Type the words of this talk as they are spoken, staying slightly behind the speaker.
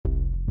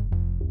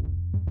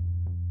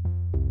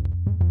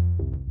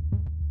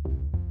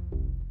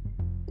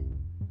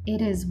It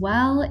is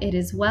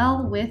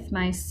well with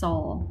my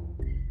soul.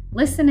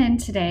 Listen in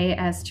today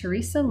as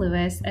Teresa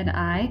Lewis and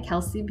I,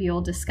 Kelsey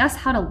Buell, discuss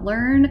how to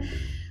learn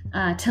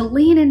to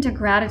lean into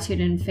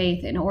gratitude and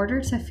faith in order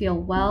to feel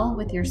well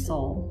with your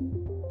soul.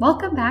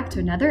 Welcome back to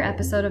another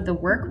episode of the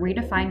Work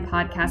Redefined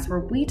podcast, where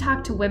we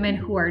talk to women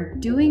who are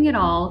doing it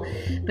all,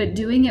 but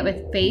doing it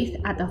with faith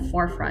at the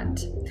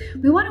forefront.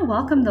 We want to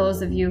welcome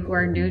those of you who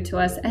are new to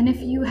us, and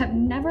if you have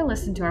never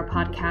listened to our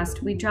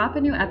podcast, we drop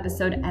a new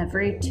episode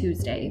every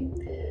Tuesday.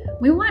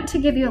 We want to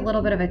give you a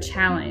little bit of a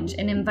challenge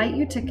and invite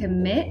you to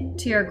commit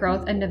to your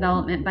growth and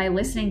development by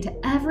listening to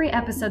every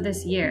episode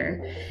this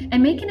year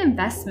and make an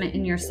investment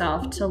in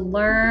yourself to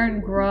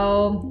learn,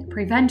 grow,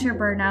 prevent your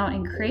burnout,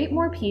 and create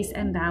more peace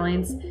and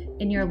balance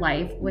in your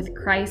life with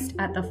Christ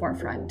at the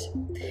forefront.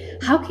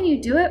 How can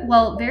you do it?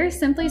 Well, very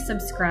simply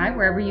subscribe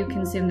wherever you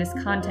consume this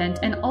content.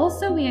 And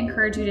also we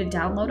encourage you to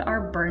download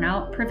our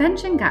burnout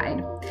prevention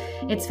guide.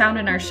 It's found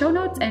in our show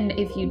notes. And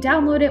if you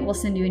download it, we'll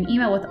send you an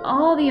email with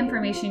all the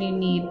information you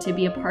need to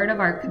be a part of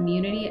our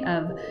community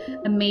of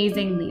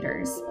amazing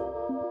leaders.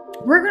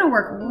 We're going to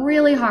work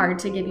really hard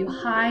to give you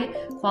high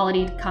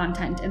quality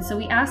content. And so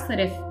we ask that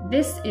if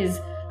this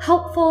is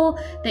helpful,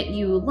 that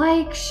you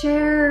like,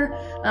 share,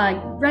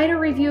 write a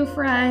review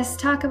for us,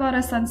 talk about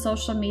us on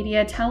social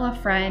media, tell a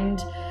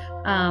friend.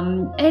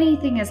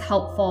 Anything is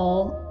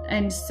helpful.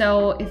 And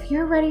so if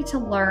you're ready to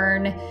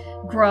learn,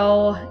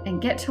 grow,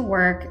 and get to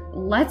work,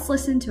 let's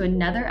listen to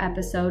another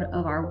episode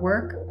of our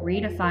Work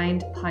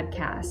Redefined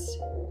podcast.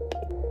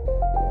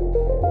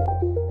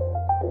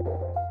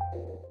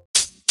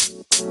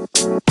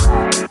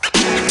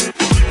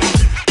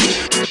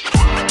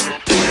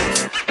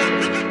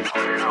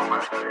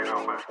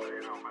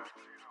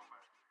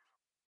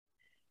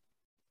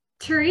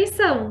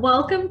 Teresa,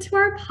 welcome to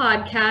our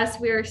podcast.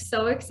 We are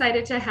so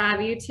excited to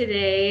have you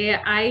today.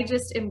 I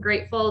just am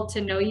grateful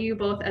to know you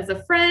both as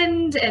a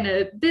friend and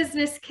a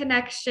business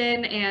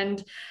connection.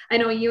 And I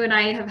know you and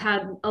I have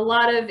had a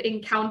lot of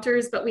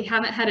encounters, but we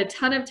haven't had a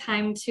ton of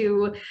time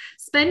to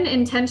spend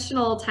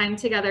intentional time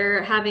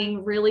together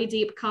having really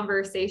deep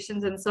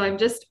conversations. And so I'm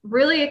just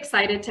really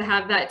excited to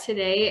have that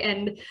today.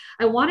 And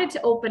I wanted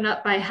to open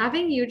up by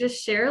having you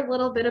just share a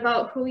little bit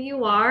about who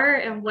you are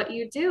and what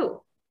you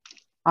do.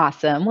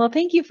 Awesome. Well,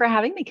 thank you for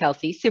having me,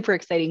 Kelsey. Super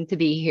exciting to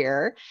be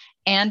here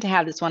and to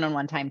have this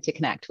one-on-one time to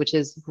connect, which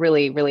is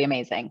really, really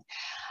amazing.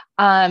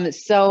 My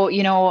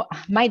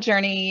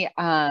journey,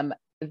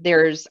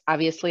 there's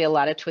obviously a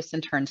lot of twists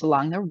and turns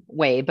along the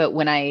way, but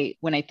when I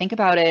think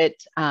about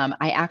it,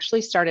 I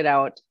actually started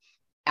out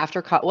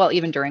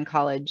even during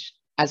college,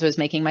 as I was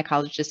making my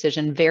college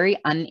decision, very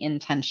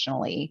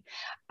unintentionally,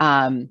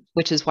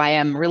 which is why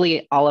I'm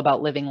really all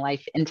about living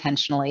life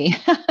intentionally,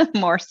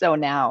 more so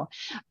now.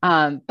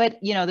 But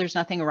there's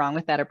nothing wrong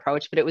with that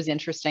approach, but it was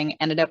interesting.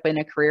 Ended up in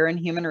a career in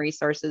human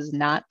resources,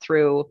 not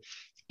through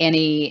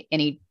any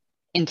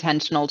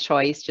intentional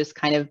choice, just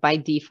kind of by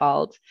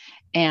default.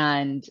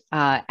 And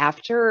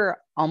after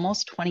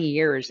almost 20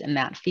 years in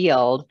that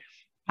field,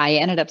 I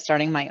ended up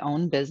starting my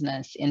own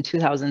business in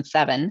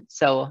 2007.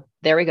 So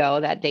there we go.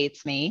 That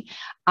dates me.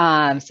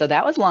 So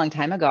that was a long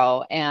time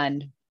ago,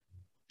 and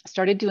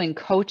started doing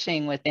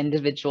coaching with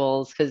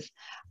individuals because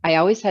I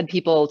always had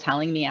people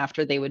telling me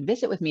after they would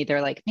visit with me,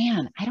 they're like,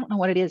 man, I don't know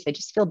what it is. I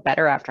just feel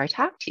better after I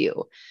talk to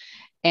you.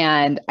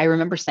 And I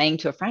remember saying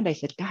to a friend, I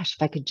said, gosh,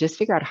 if I could just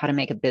figure out how to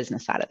make a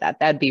business out of that,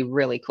 that'd be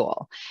really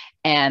cool.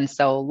 And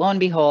so lo and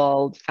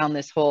behold, found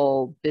this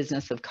whole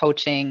business of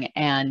coaching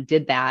and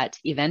did that.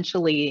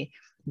 Eventually,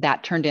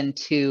 that turned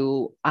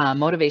into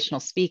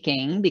motivational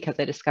speaking because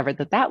I discovered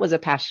that was a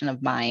passion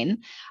of mine.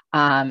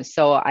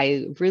 So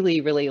I really,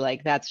 really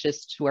that's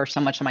just where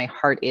so much of my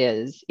heart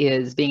is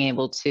being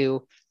able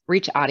to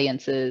reach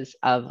audiences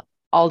of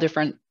all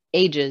different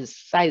ages,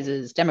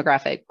 sizes,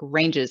 demographic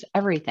ranges,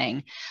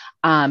 everything.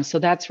 So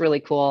that's really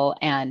cool.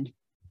 And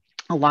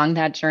along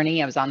that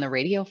journey, I was on the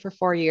radio for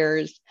 4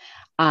 years.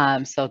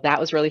 So that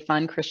was really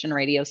fun. Christian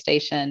radio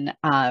station,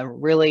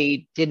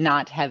 really did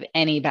not have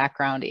any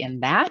background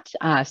in that.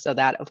 So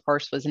that, of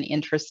course, was an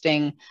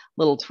interesting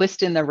little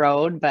twist in the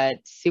road, but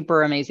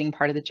super amazing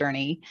part of the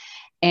journey.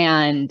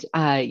 And,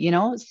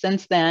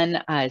 since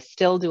then, I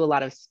still do a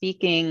lot of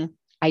speaking.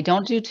 I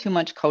don't do too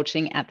much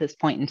coaching at this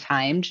point in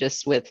time,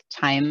 just with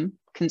time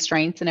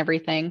constraints and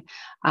everything.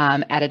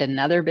 Added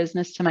another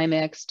business to my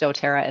mix,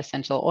 doTERRA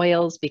Essential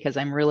Oils, because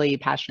I'm really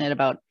passionate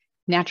about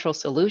natural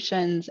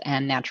solutions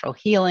and natural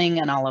healing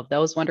and all of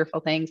those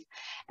wonderful things.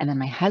 And then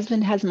my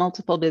husband has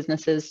multiple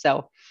businesses.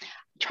 So I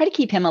try to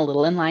keep him a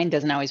little in line.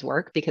 Doesn't always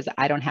work because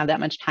I don't have that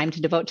much time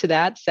to devote to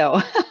that.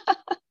 So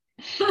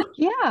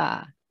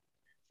yeah.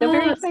 So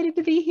very excited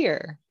to be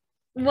here.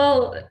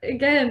 Well,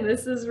 again,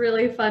 this is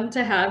really fun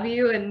to have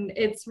you, and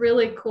it's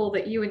really cool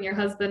that you and your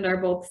husband are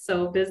both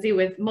so busy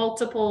with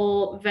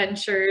multiple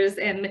ventures,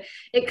 and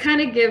it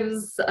kind of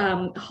gives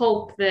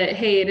hope that,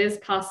 hey, it is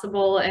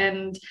possible,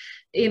 and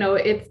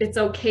it's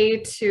okay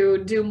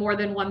to do more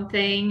than one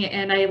thing.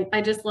 And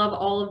I just love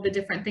all of the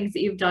different things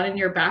that you've done in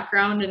your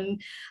background.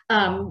 And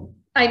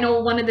I know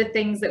one of the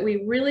things that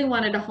we really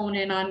wanted to hone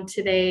in on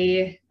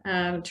today,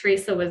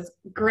 Teresa, was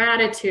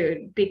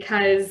gratitude,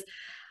 because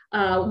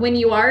when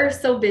you are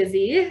so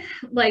busy,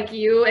 like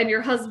you and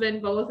your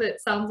husband both, it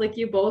sounds like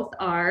you both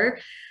are,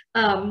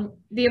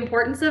 the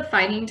importance of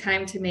finding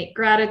time to make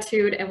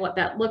gratitude and what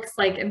that looks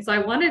like. And so I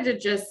wanted to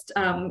just,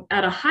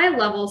 at a high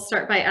level,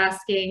 start by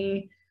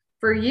asking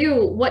for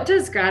you, what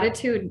does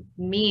gratitude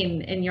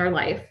mean in your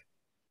life?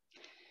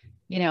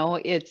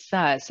 It's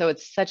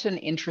such an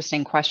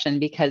interesting question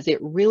because it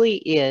really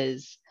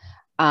is,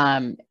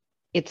 um,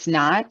 it's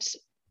not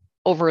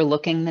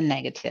overlooking the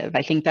negative.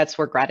 I think that's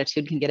where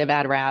gratitude can get a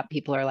bad rap.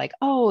 People are like,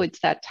 oh, it's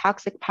that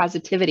toxic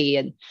positivity.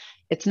 And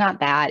it's not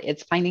that.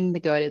 It's finding the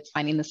good, it's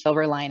finding the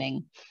silver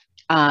lining.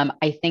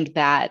 I think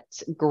that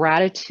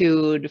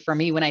gratitude for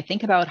me, when I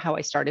think about how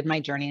I started my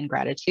journey in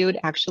gratitude,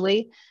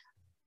 actually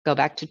go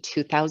back to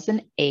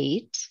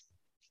 2008.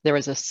 There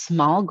was a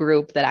small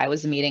group that I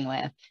was meeting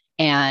with,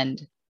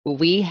 and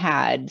we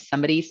had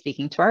somebody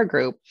speaking to our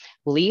group.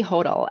 Lee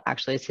Hodel,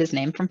 actually, is his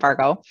name, from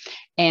Fargo.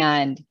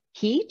 And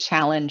he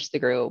challenged the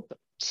group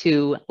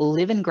to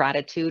live in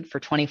gratitude for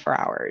 24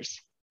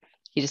 hours.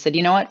 He just said,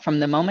 you know what, from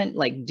the moment,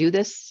 like, do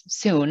this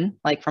soon,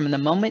 like from the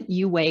moment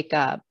you wake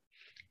up,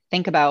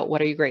 think about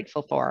what are you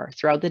grateful for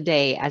throughout the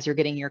day as you're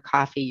getting your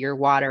coffee, your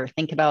water.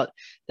 Think about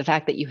the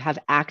fact that you have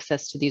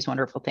access to these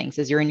wonderful things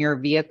as you're in your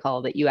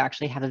vehicle, that you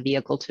actually have a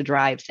vehicle to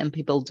drive. Some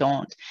people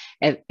don't.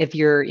 If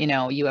you're,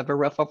 you have a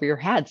roof over your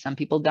head, some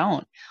people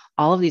don't.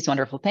 All of these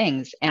wonderful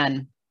things.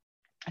 And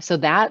so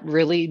that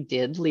really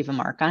did leave a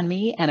mark on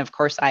me. And of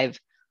course, I've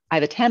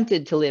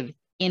attempted to live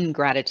in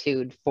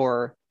gratitude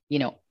for,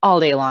 all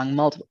day long,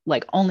 multiple,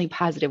 like, only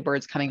positive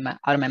words coming out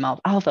of my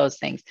mouth, all of those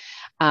things.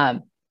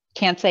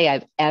 Can't say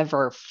I've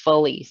ever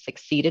fully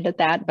succeeded at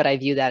that, but I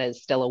view that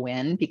as still a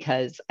win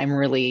because I'm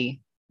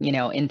really,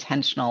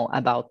 intentional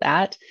about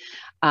that.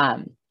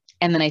 And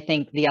then I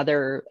think the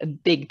other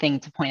big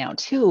thing to point out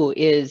too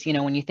is,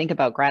 when you think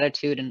about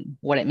gratitude and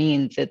what it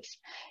means,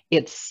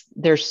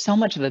 there's so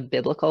much of a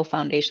biblical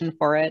foundation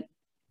for it.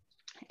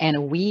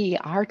 And we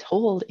are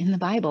told in the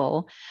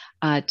Bible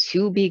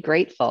to be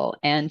grateful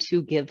and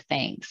to give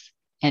thanks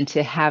and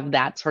to have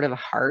that sort of a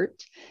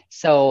heart.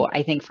 So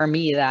I think for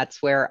me,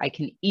 that's where I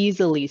can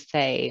easily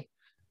say,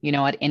 you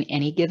know what, in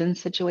any given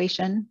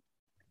situation,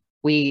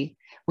 we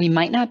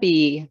might not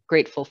be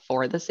grateful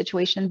for the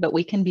situation, but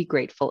we can be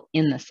grateful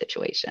in the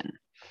situation.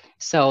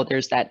 So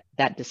there's that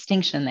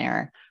distinction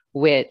there,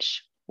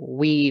 which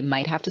we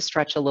might have to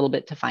stretch a little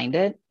bit to find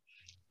it,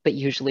 but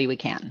usually we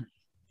can.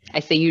 I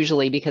say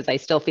usually because I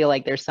still feel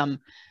like there's some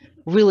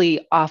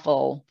really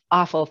awful,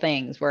 awful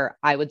things where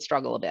I would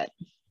struggle a bit.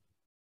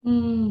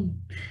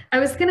 I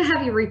was going to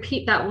have you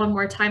repeat that one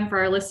more time for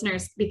our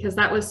listeners because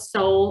that was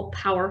so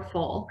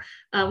powerful.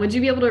 Would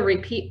you be able to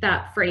repeat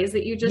that phrase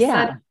that you just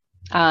said?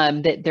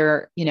 That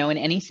there, in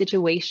any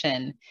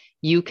situation,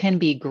 you can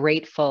be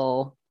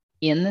grateful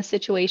in the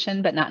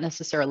situation, but not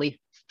necessarily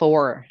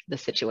for the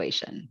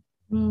situation.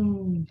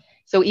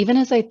 So even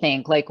as I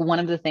think, like, one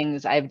of the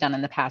things I've done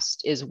in the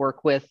past is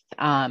work with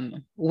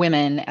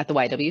women at the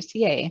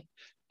YWCA,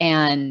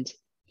 and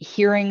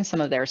hearing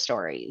some of their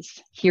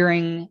stories,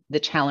 hearing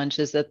the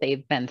challenges that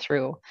they've been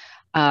through.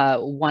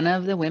 One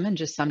of the women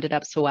just summed it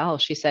up so well.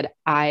 She said,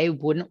 I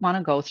wouldn't want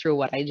to go through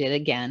what I did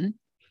again.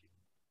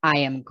 I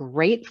am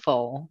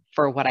grateful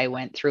for what I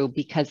went through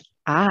because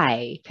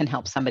I can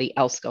help somebody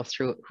else go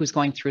through who's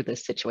going through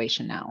this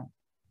situation now.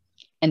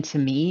 And to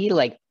me,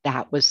 like,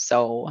 that was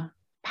so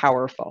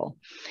powerful.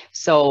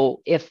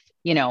 So if,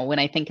 when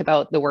I think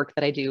about the work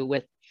that I do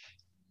with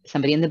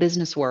somebody in the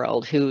business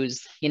world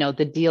who's,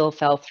 the deal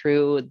fell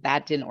through,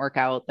 that didn't work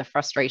out, the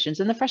frustrations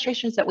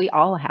that we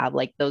all have,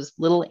 like those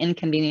little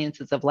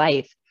inconveniences of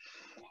life.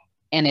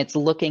 And it's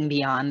looking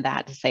beyond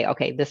that to say,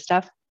 okay, this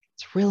stuff,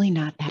 it's really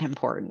not that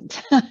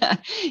important.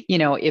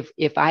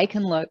 If I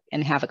can look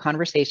and have a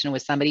conversation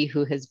with somebody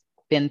who has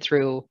been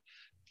through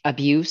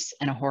abuse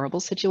and a horrible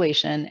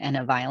situation and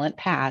a violent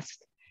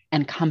past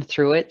and come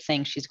through it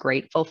saying she's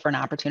grateful for an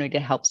opportunity to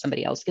help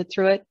somebody else get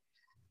through it,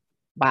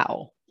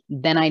 wow,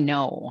 then I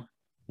know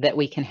that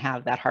we can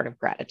have that heart of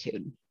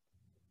gratitude.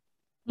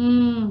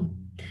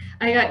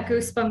 I got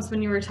goosebumps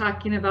when you were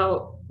talking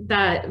about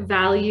that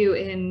value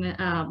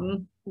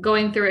in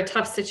going through a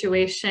tough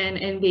situation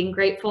and being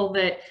grateful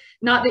that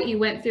not that you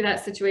went through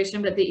that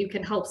situation, but that you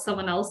can help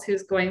someone else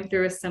who's going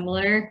through a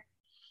similar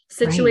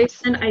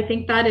situation. Right. I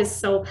think that is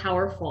so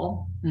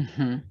powerful.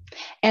 Mm-hmm.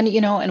 And,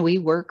 and we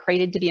were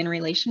created to be in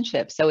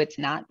relationships. So it's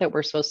not that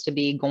we're supposed to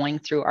be going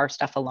through our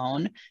stuff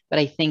alone, but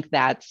I think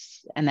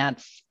that's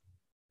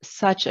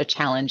such a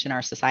challenge in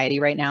our society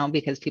right now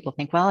because people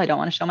think, well, I don't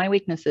want to show my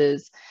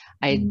weaknesses.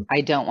 I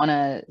don't want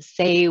to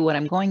say what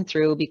I'm going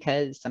through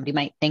because somebody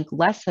might think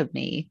less of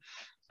me.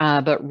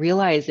 But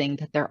realizing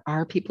that there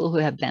are people who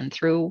have been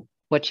through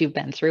what you've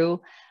been through,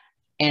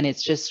 and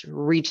it's just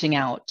reaching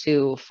out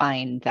to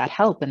find that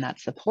help and that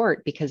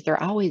support, because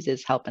there always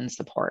is help and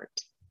support.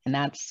 And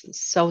that's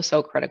so,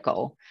 so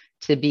critical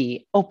to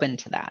be open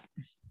to that.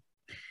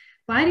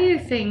 Why do you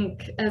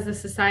think as a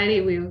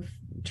society we've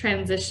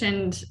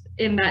transitioned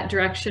in that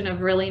direction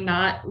of really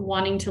not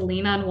wanting to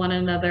lean on one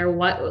another?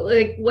 What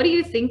do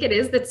you think it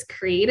is that's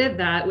created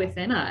that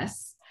within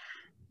us?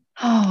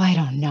 Oh, I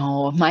don't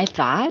know. My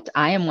thought,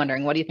 I am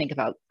wondering, what do you think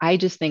about? I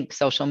just think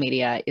social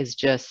media is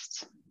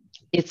just,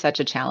 it's such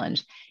a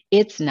challenge.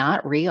 It's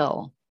not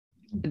real.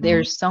 Mhm.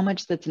 There's so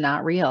much that's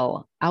not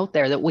real out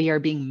there that we are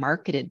being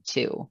marketed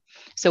to.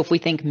 So if we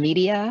think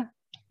media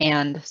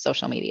and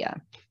social media,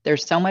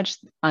 there's so much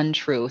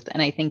untruth,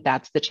 and I think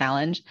that's the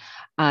challenge.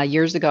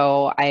 Years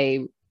ago,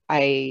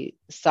 I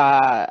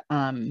saw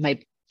my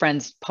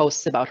friend's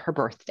posts about her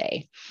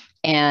birthday,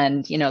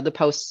 and the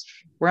posts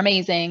were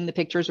amazing. The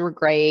pictures were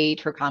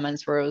great. Her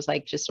comments were, it was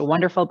like just a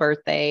wonderful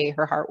birthday.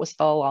 Her heart was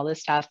full, all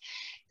this stuff.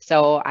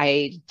 So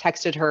I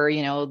texted her,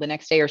 the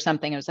next day or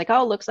something. I was like,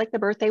 oh, looks like the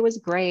birthday was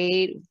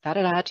great, da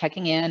da da,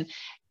 checking in.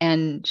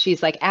 And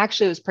she's like,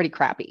 actually, it was pretty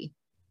crappy.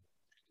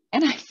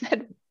 And I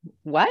said,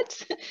 what?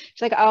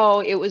 She's like,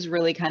 oh, it was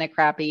really kind of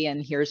crappy.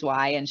 And here's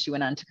why. And she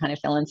went on to kind of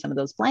fill in some of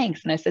those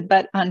blanks. And I said,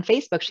 but on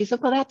Facebook, she's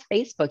like, well, that's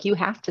Facebook. You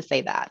have to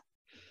say that.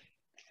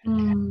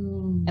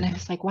 And I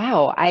was like,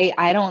 wow,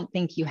 I don't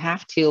think you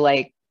have to,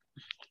 like,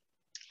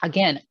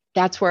 again,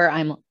 that's where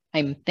I'm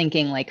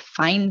thinking, like,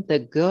 find the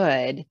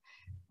good,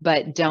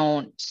 but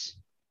don't,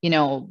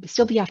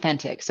 still be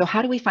authentic. So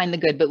how do we find the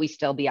good, but we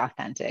still be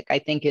authentic? I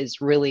think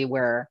is really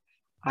where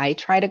I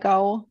try to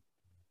go.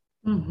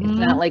 It's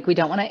not like we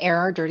don't want to air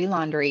our dirty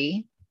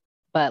laundry,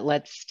 but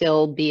let's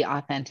still be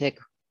authentic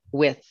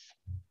with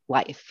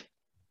life.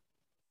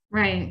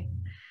 Right.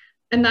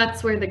 And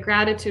that's where the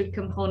gratitude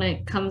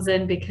component comes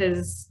in,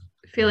 because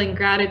feeling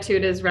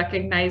gratitude is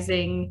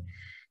recognizing,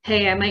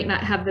 hey, I might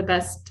not have the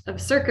best of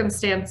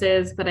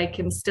circumstances, but I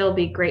can still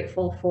be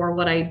grateful for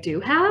what I do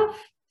have.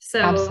 So,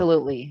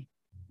 Absolutely.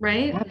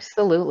 right?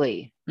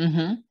 Absolutely.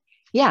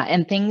 Yeah.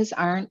 And things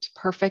aren't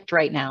perfect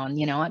right now. And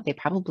you know what? They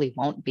probably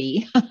won't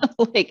be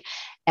like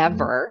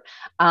ever.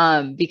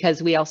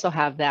 Because we also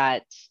have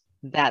that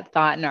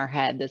thought in our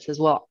head that says,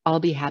 well, I'll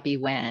be happy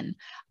when,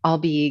 I'll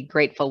be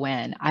grateful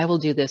when, I will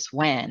do this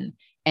when.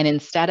 And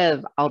instead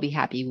of I'll be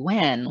happy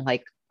when,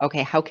 like,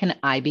 okay, how can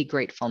I be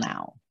grateful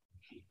now?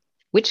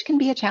 Which can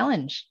be a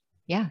challenge.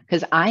 Yeah,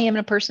 because I am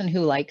a person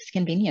who likes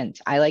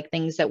convenience. I like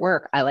things that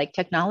work. I like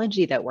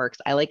technology that works.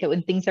 I like it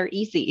when things are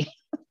easy.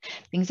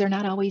 Things are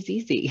not always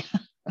easy.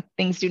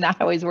 Things do not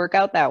always work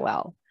out that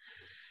well.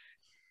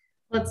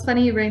 Well, it's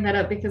funny you bring that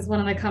up, because one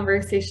of the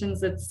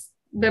conversations that's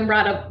been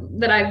brought up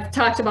that I've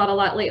talked about a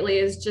lot lately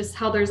is just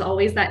how there's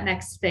always that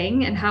next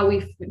thing, and how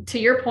to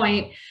your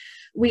point,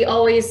 we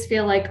always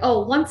feel like,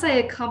 oh, once I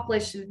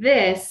accomplish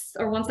this,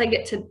 or once I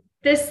get to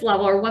this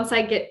level, or once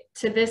I get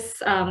to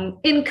this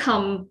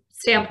income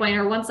standpoint,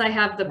 or once I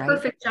have the Right.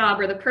 perfect job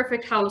or the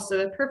perfect house or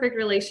the perfect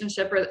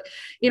relationship, or,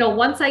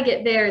 once I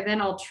get there,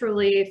 then I'll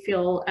truly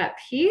feel at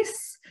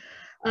peace.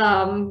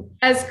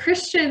 As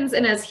Christians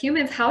and as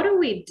humans, how do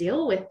we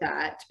deal with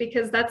that?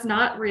 Because that's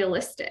not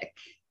realistic.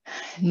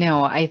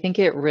 No, I think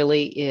it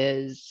really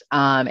is.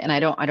 And I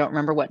don't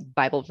remember what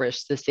Bible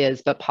verse this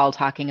is, but Paul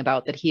talking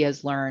about that he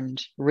has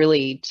learned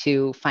really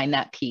to find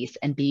that peace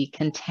and be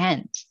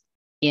content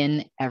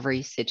in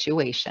every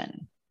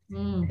situation,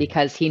 Mm.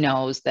 because he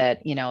knows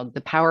that,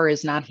 the power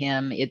is not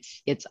him.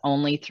 It's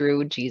only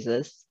through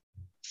Jesus.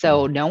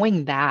 So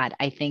knowing that,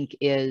 I think,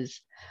 is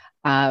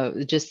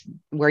just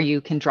where you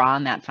can draw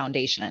on that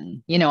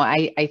foundation.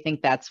 I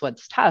think that's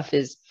what's tough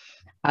is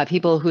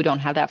people who don't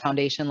have that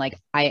foundation. Like,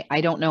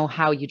 I don't know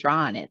how you draw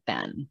on it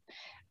then,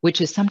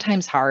 which is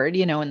sometimes hard,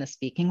 in the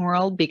speaking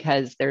world,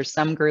 because there's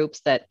some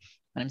groups that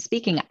when I'm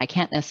speaking, I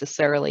can't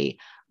necessarily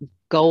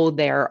go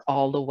there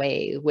all the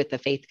way with the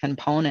faith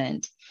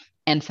component.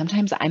 And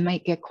sometimes I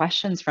might get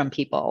questions from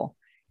people,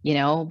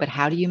 but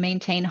how do you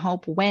maintain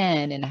hope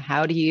when, and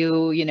how do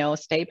you,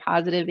 stay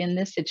positive in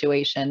this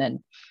situation? And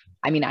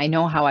I mean, I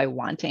know how I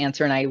want to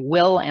answer, and I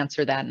will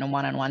answer that in a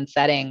one-on-one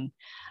setting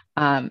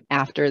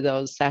after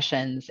those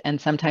sessions.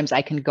 And sometimes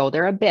I can go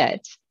there a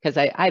bit, because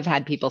I've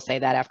had people say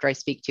that after I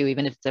speak to,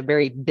 even if it's a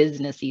very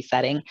businessy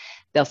setting,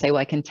 they'll say,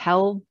 well, I can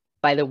tell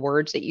by the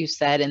words that you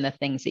said and the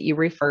things that you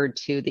referred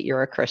to that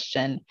you're a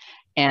Christian.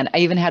 And I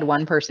even had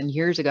one person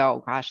years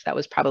ago, gosh, that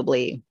was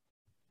probably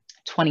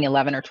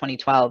 2011 or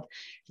 2012.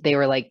 They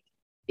were like,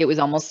 it was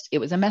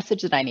a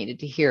message that I needed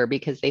to hear,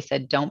 because they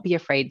said, don't be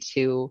afraid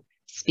to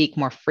speak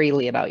more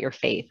freely about your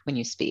faith when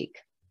you speak.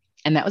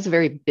 And that was a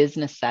very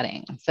business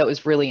setting. So it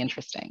was really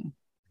interesting.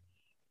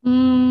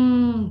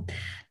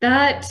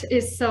 That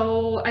is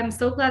so, I'm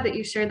so glad that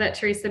you shared that,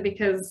 Teresa,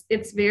 because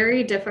it's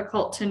very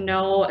difficult to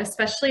know,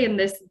 especially in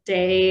this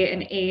day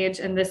and age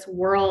and this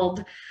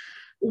world,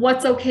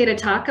 what's okay to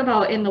talk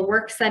about in the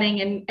work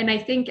setting. And I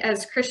think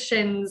as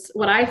Christians,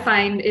 what I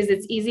find is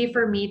it's easy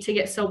for me to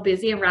get so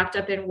busy and wrapped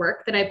up in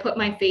work that I put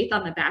my faith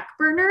on the back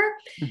burner.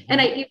 And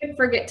I even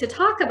forget to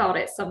talk about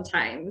it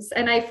sometimes.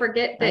 And I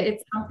forget that Right.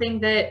 it's something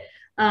that,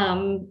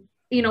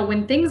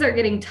 when things are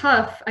getting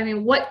tough, I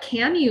mean, what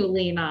can you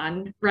lean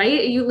on,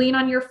 right? You lean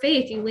on your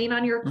faith, you lean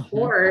on your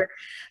core,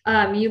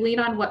 you lean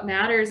on what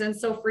matters. And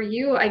so for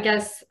you, I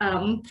guess,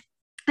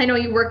 I know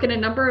you work in a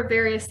number of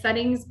various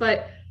settings,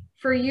 but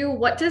for you,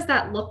 what does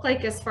that look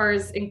like as far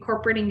as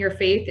incorporating your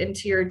faith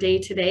into your day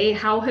to day?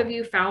 How have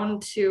you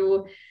found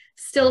to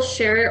still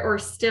share it or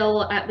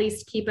still at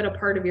least keep it a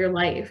part of your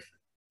life?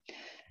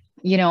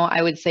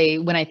 I would say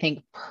when I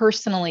think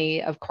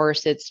personally, of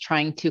course, it's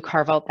trying to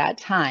carve out that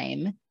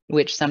time,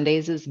 which some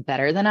days is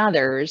better than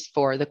others,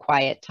 for the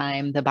quiet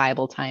time, the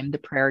Bible time, the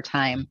prayer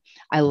time.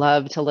 I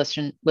love to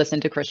listen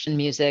to Christian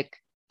music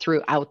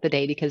throughout the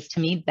day, because to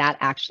me that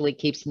actually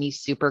keeps me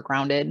super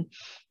grounded.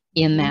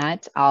 In Mhm.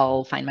 that,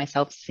 I'll find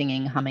myself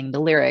singing, humming the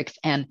lyrics,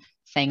 and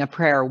saying a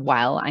prayer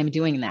while I'm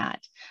doing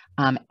that,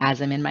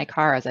 as I'm in my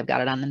car, as I've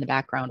got it on in the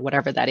background,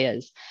 whatever that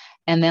is.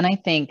 And then I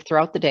think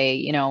throughout the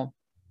day,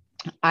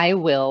 I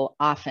will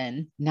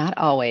often, not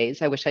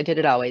always, I wish I did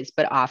it always,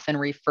 but often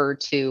refer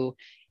to,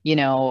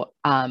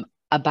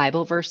 a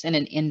Bible verse in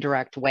an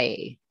indirect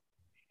way.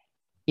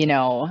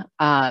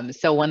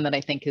 So one that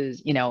I think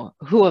is,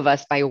 who of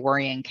us by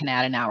worrying can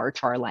add an hour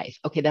to our life?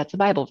 Okay, that's a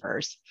Bible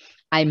verse.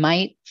 I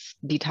might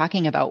be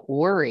talking about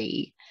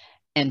worry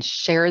and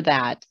share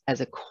that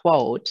as a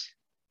quote.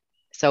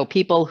 So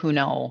people who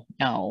know,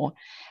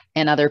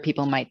 and other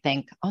people might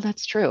think, oh,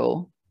 that's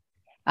true.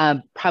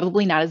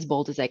 Probably not as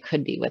bold as I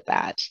could be with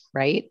that,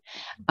 right?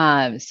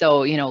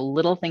 So,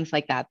 little things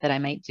like that I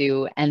might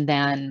do. And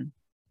then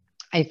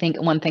I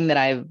think one thing that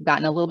I've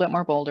gotten a little bit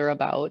more bolder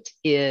about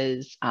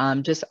is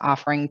just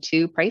offering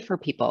to pray for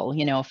people.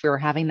 If we were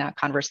having that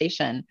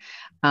conversation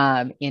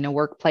in a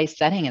workplace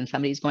setting and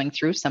somebody's going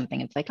through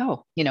something, it's like,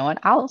 oh, you know what?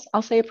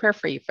 I'll say a prayer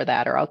for you for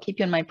that, or I'll keep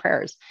you in my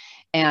prayers.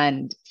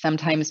 And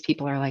sometimes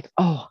people are like,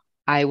 oh,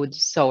 I would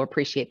so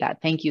appreciate that.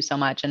 Thank you so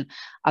much. And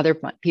other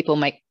people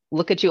might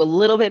look at you a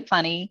little bit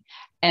funny,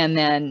 and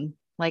then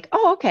like,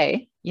 oh,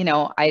 okay.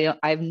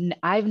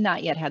 I've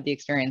not yet had the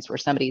experience where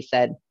somebody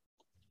said,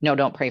 no,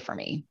 don't pray for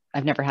me.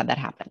 I've never had that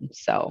happen.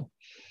 So,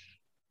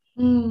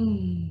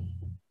 Mm,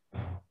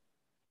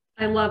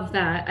 I love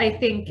that. I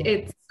think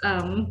it's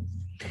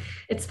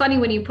funny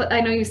when you put, I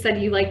know you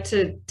said you like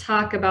to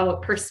talk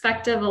about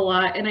perspective a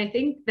lot, and I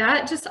think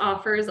that just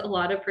offers a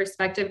lot of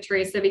perspective,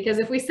 Teresa, because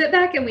if we sit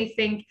back and we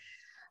think,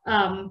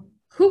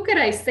 who could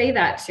I say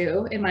that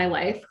to in my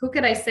life? Who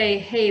could I say,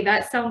 hey,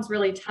 that sounds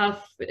really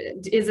tough.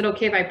 Is it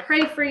okay if I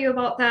pray for you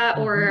about that?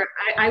 Or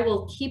I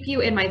will keep you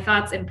in my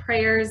thoughts and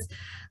prayers.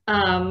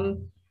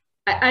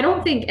 I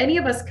don't think any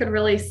of us could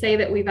really say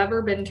that we've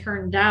ever been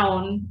turned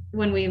down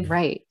when we've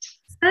right.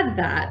 said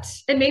that.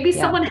 And maybe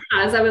Yeah. someone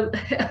has.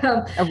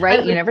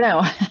 Right. You never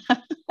know.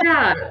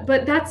 Yeah,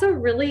 but that's a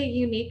really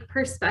unique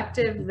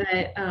perspective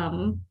that,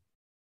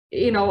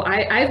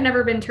 I've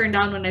never been turned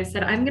down when I've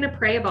said, I'm going to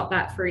pray about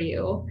that for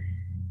you.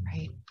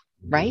 Right.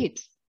 Right.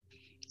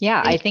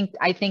 Yeah.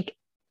 And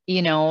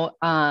You know,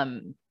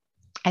 um,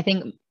 I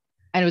think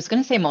I was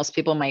going to say most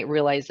people might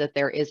realize that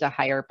there is a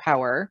higher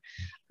power,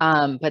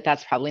 but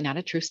that's probably not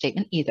a true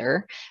statement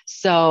either.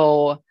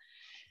 So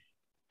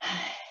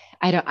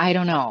I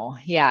don't know.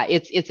 Yeah,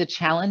 it's a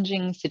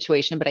challenging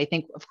situation, but I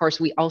think, of course,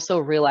 we also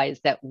realize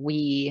that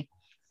we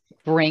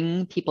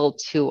bring people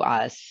to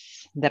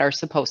us that are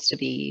supposed to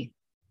be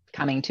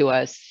coming to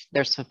us.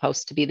 They're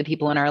supposed to be the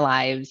people in our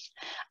lives.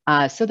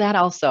 So that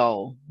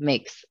also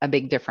makes a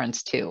big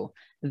difference too.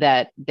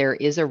 That there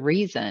is a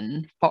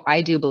reason.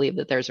 I do believe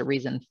that there's a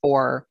reason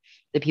for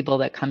the people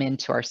that come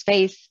into our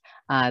space,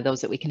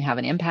 those that we can have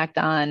an impact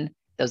on,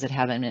 those that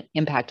have an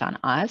impact on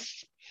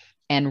us,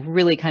 and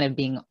really kind of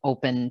being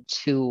open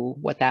to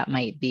what that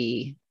might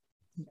be.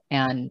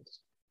 And,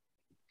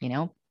 you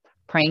know,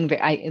 praying.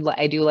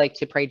 I do like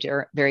to pray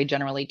very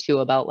generally too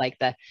about like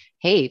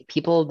hey,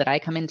 people that I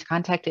come into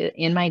contact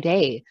in my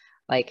day,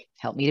 like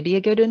help me to be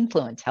a good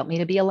influence, help me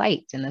to be a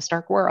light in this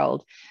dark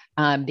world,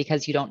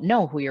 because you don't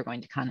know who you're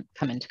going to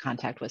come into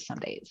contact with some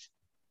days.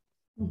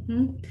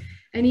 Mhm.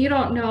 And you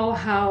don't know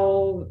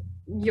how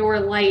your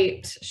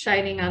light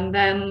shining on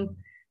them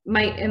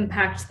might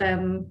impact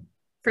them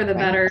for the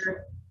Right.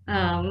 better.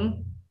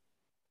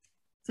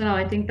 So no,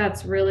 I think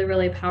that's really,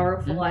 really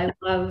powerful.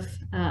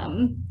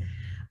 Mm-hmm.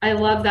 I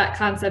love that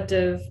concept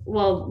of,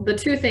 well, the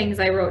two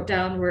things I wrote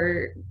down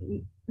were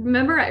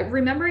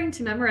remembering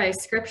to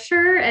memorize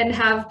scripture and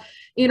have,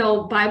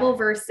 Bible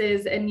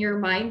verses in your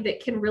mind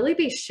that can really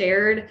be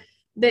shared,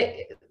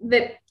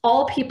 that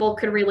all people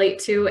could relate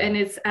to, and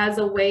it's as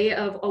a way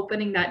of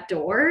opening that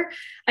door.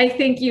 I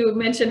think you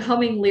mentioned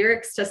humming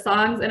lyrics to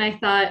songs, and I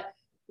thought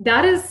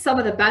that is some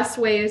of the best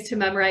ways to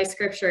memorize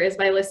scripture is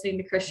by listening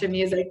to Christian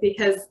music,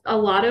 because a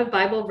lot of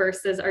Bible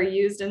verses are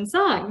used in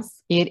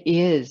songs. It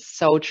is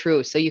so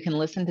true. So you can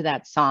listen to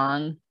that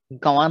song,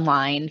 go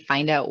online,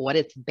 find out what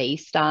it's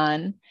based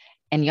on.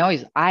 And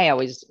I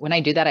always, when I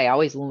do that, I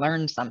always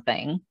learn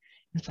something.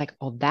 It's like,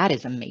 oh, that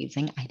is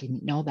amazing. I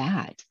didn't know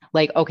that.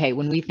 Like, okay,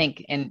 when we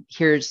think, and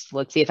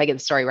let's see if I get the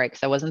story right,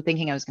 because I wasn't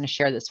thinking I was going to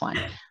share this one,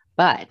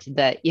 but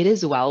the It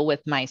Is Well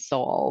With My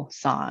Soul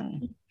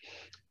song.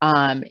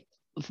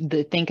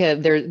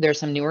 There's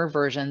some newer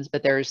versions,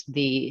 but there's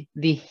the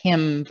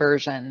hymn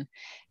version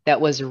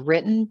that was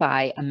written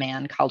by a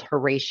man called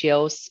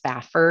Horatio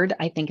Spafford,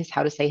 I think is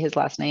how to say his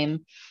last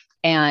name.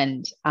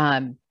 And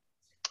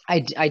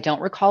I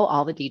don't recall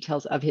all the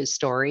details of his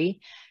story,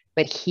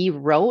 but he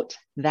wrote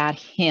that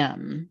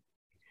hymn.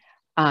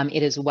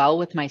 It is well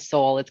with my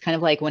soul. It's kind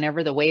of like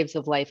whenever the waves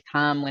of life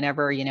come,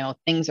 whenever,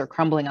 things are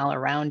crumbling all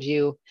around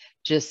you,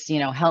 just,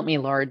 help me,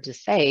 Lord, to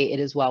say it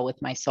is well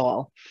with my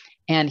soul.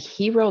 And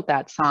he wrote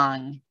that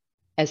song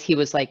as he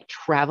was like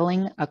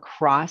traveling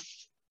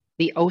across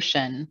the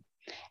ocean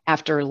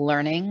after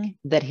learning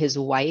that his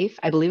wife,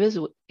 I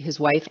believe his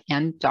wife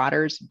and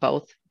daughters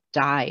both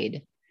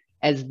died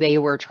as they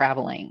were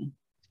traveling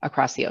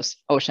across the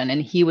ocean.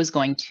 And he was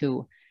going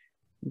to,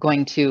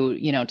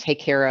 take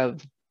care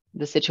of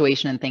the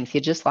situation and things. He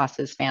had just lost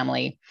his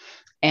family,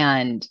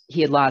 and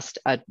he had lost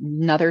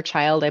another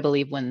child, I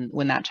believe,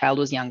 when that child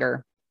was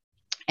younger.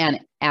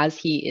 And as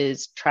he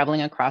is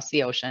traveling across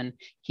the ocean,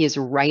 he is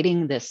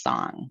writing this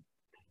song,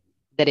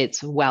 that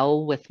it's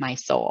well with my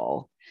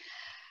soul.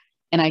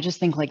 And I just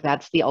think like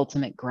that's the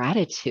ultimate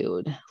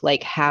gratitude.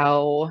 Like,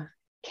 how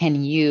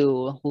can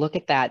you look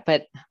at that?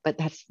 But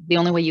that's the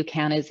only way you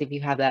can, is if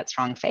you have that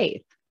strong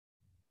faith,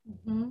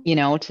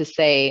 to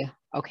say,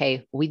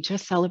 okay, we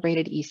just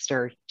celebrated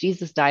Easter.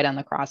 Jesus died on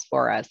the cross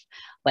for us.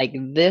 Like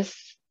this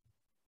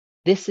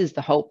is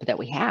the hope that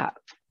we have.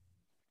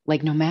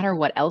 Like, no matter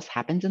what else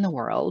happens in the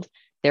world,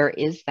 there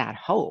is that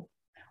hope,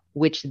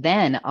 which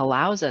then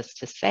allows us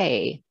to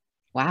say,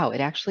 wow,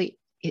 it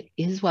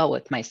is well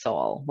with my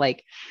soul.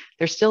 Like,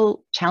 there's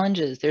still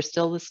challenges. There's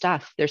still the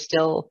stuff. There's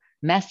still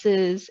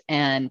messes,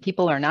 and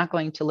people are not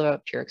going to live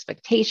up to your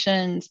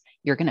expectations.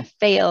 You're going to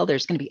fail.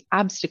 There's going to be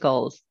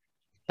obstacles,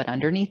 but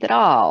underneath it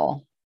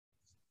all,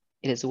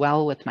 it is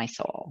well with my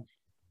soul.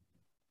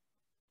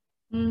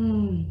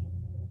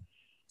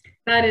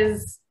 That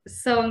is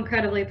so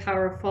incredibly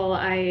powerful.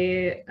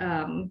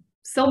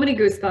 So many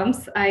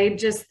goosebumps. I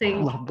just think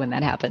I love when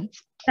that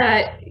happens.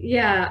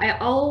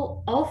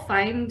 I'll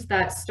find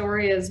that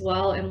story as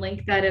well and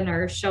link that in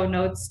our show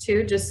notes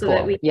too, just so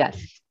that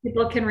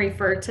people can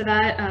refer to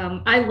that.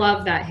 I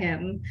love that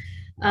hymn.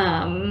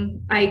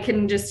 I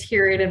can just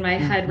hear it in my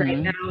head right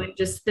now, and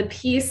just the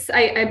peace.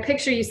 I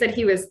picture, you said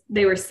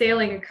they were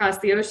sailing across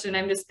the ocean.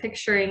 I'm just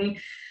picturing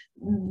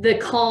the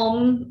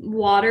calm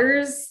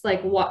waters,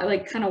 like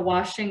kind of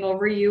washing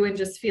over you, and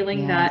just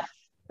feeling that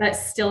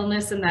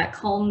stillness and that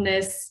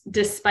calmness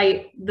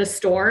despite the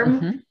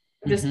storm.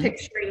 Just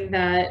picturing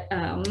that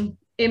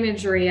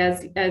imagery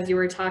as you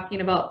were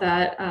talking about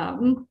that.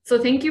 So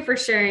thank you for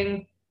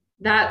sharing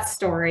that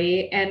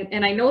story.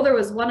 And I know there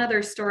was one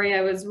other story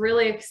I was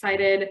really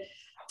excited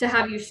to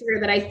have you share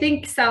that I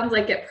think sounds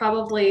like it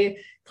probably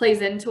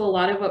plays into a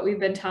lot of what we've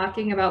been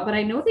talking about. But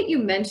I know that you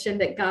mentioned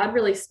that God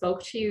really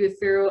spoke to you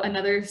through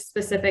another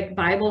specific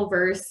Bible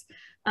verse.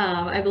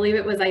 I believe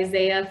it was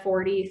Isaiah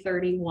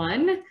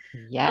 40:31.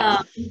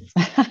 Yes.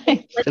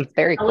 It's a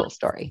very cool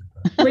story.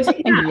 Why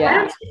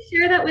don't you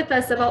share that with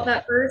us about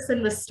that verse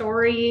and the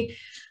story,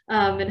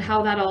 and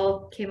how that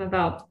all came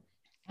about?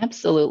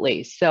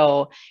 Absolutely.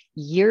 So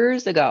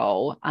years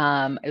ago,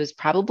 it was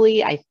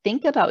probably, I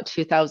think about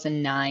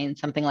 2009,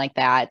 something like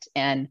that.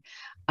 And,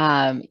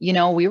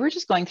 we were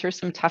just going through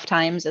some tough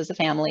times as a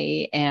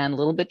family and a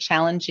little bit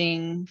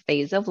challenging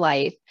phase of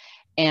life.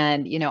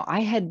 And, I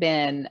had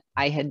been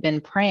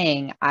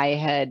praying. I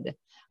had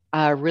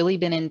really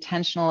been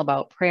intentional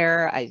about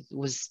prayer. I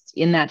was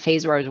in that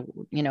phase where I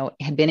was,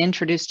 had been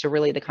introduced to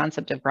really the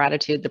concept of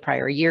gratitude the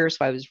prior year.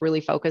 So I was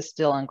really focused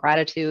still on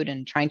gratitude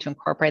and trying to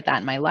incorporate that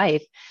in my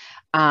life.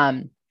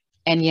 And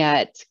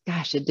yet,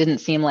 gosh, it didn't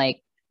seem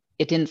like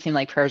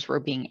prayers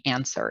were being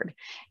answered.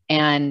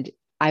 And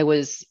I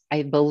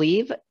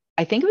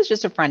think it was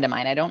just a friend of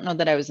mine. I don't know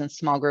that I was in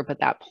small group at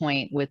that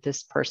point with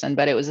this person,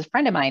 but it was a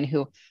friend of mine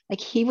who,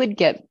 like, he would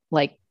get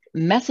like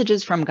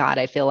messages from God,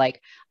 I feel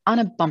like, on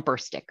a bumper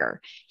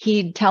sticker.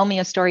 He'd tell me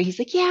a story. He's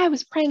like, yeah, I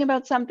was praying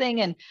about something,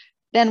 and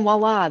then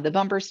voila, the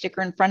bumper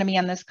sticker in front of me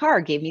on this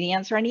car gave me the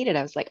answer I needed.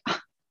 I was like, oh,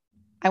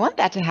 I want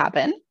that to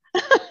happen.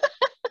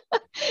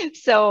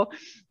 So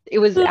it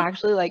was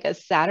actually like a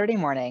Saturday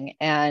morning,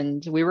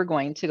 and we were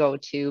going to go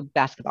to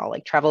basketball,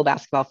 like travel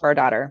basketball for our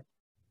daughter.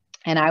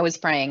 And I was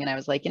praying, and I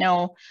was like,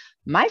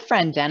 my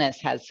friend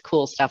Dennis has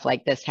cool stuff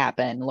like this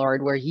happen,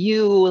 Lord, where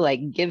you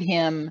like give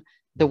him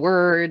the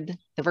word,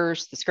 the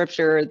verse, the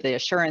scripture, the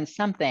assurance,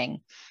 something.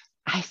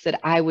 I said,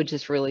 I would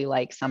just really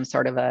like some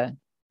sort of an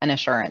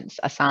assurance,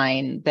 a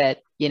sign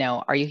that,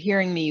 are you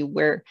hearing me?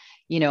 Where,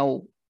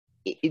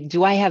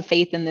 do I have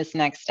faith in this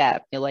next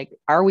step? You're like,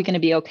 are we going to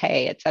be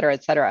okay? Et cetera,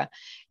 et cetera.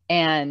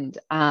 And,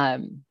 got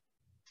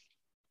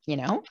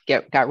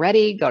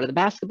ready, go to the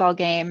basketball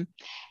game.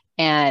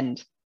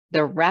 And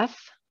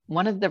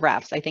one of the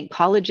refs, I think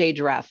college age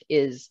ref,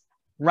 is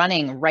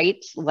running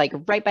right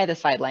by the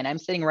sideline. I'm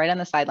sitting right on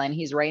the sideline.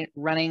 He's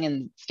running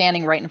and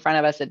standing right in front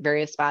of us at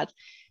various spots.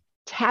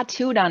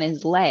 Tattooed on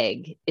his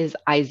leg is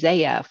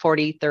Isaiah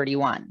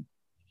 40:31.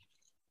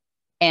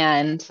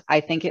 And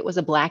I think it was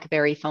a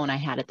BlackBerry phone I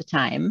had at the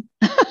time.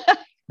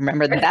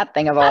 Remember that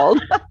thing of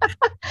old.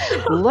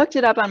 Looked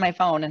it up on my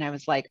phone, and I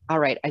was like, all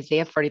right,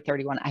 Isaiah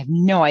 40:31. I have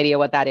no idea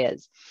what that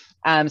is.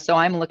 So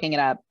I'm looking it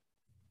up,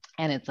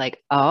 and it's like,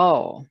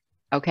 oh,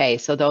 Okay,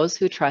 so those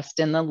who trust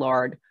in the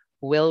Lord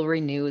will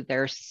renew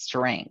their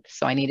strength.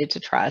 So I needed to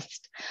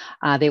trust.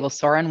 They will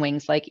soar on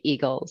wings like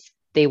eagles.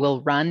 They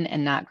will run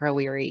and not grow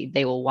weary.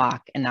 They will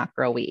walk and not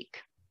grow weak.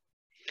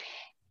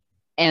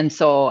 And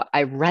so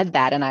I read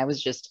that and I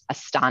was just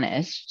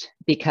astonished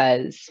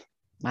because,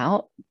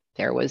 well,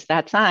 there was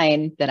that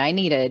sign that I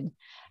needed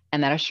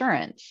and that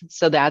assurance.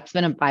 So that's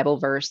been a Bible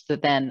verse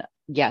that then,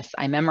 yes,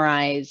 I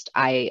memorized.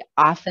 I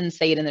often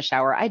say it in the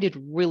shower. I did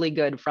really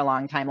good for a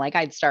long time. Like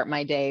I'd start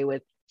my day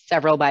with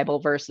several Bible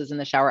verses in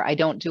the shower. I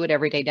don't do it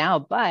every day now,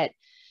 but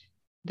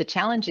the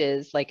challenge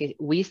is, like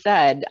we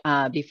said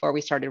before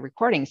we started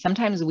recording,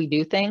 sometimes we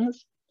do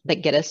things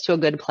that get us to a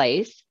good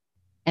place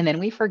and then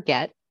we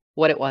forget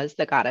what it was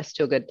that got us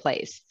to a good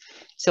place.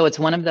 So it's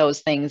one of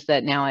those things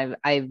that now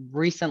I've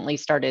recently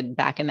started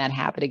back in that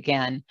habit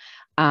again.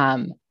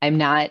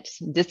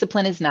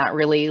 Discipline is not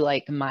really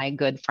like my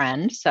good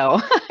friend.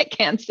 So I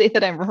can't say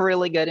that I'm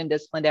really good and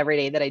disciplined every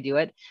day that I do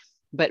it,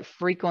 but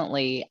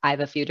frequently I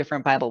have a few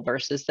different Bible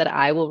verses that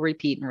I will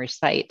repeat and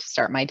recite to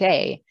start my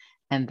day.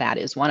 And that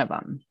is one of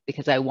them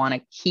because I want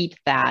to keep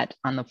that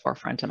on the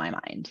forefront of my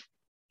mind.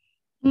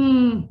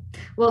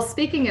 Well,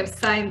 speaking of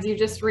signs, you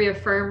just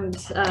reaffirmed,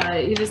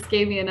 you just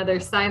gave me another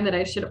sign that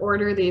I should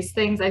order these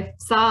things. I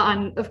saw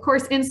on, of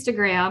course,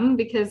 Instagram,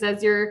 because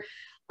as you're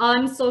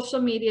on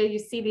social media, you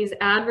see these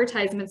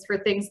advertisements for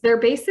things. They're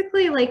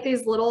basically like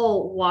these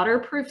little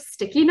waterproof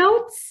sticky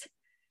notes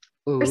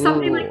or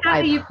something like Ooh, that.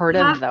 I've You heard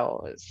have, of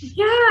those.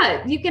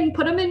 yeah, you can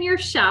put them in your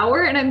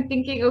shower. And I'm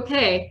thinking,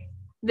 okay,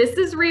 this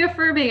is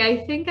reaffirming.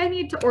 I think I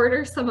need to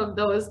order some of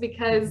those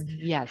because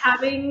Yes.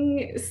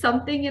 having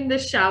something in the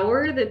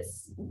shower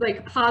that's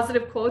like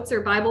positive quotes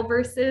or Bible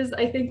verses,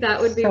 I think that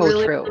would be So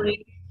really, true.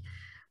 really,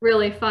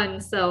 really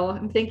fun. So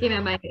I'm thinking I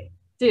might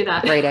do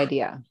that. Great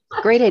idea.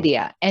 Great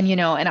idea. And,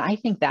 and I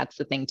think that's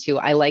the thing too.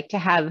 I like to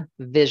have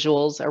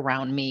visuals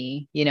around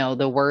me,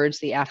 the words,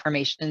 the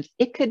affirmations.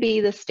 It could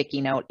be the sticky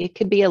note. It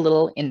could be a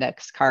little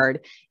index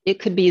card. It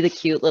could be the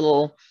cute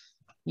little,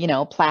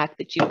 plaque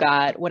that you've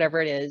got, whatever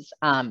it is.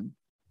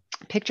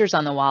 Pictures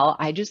on the wall.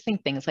 I just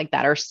think things like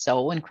that are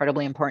so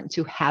incredibly important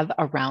to have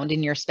around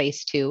in your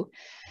space too,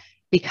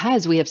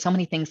 because we have so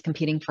many things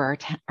competing for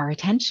our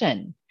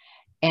attention.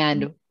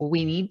 And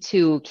we need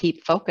to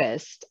keep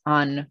focused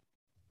on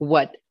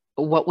what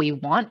we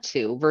want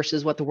to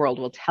versus what the world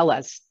will tell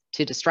us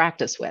to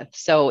distract us with.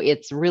 So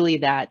it's really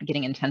that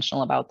getting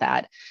intentional about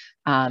that.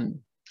 I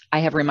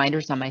have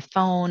reminders on my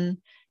phone,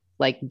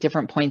 like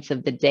different points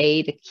of the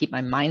day to keep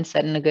my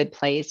mindset in a good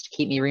place, to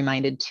keep me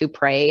reminded to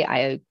pray.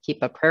 I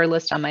keep a prayer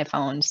list on my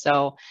phone.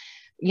 So,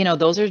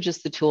 those are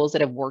just the tools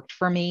that have worked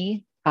for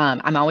me.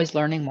 I'm always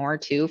learning more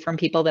too from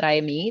people that I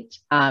meet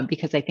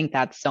because I think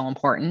that's so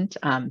important.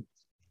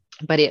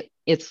 But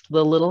it's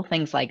the little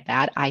things like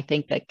that, I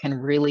think, that can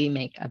really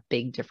make a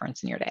big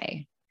difference in your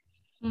day.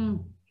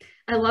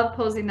 I love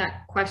posing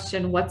that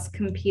question. What's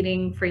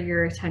competing for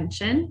your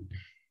attention?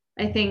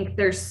 I think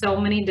there's so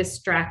many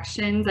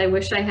distractions. I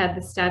wish I had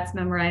the stats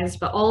memorized,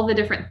 but all the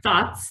different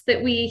thoughts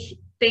that we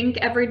think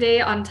every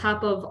day on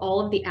top of all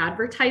of the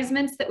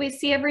advertisements that we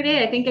see every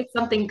day. I think it's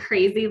something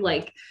crazy,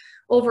 like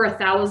over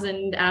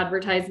 1,000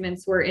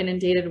 advertisements we're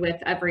inundated with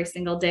every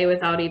single day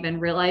without even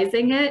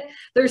realizing it.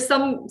 There's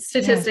some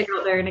statistic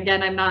out there, and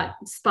again, I'm not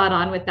spot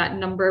on with that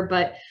number,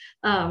 but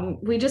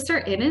we just are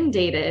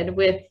inundated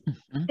with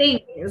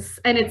things,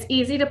 and it's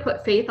easy to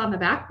put faith on the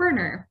back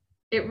burner.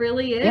 It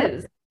really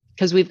is.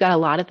 Because we've got a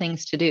lot of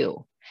things to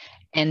do.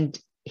 And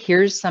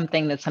here's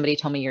something that somebody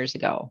told me years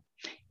ago.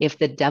 If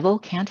the devil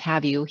can't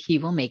have you, he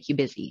will make you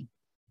busy.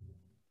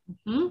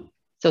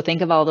 So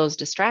think of all those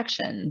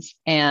distractions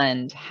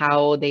and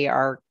how they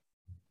are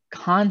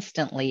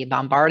constantly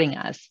bombarding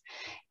us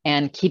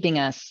and keeping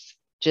us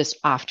just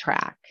off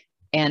track.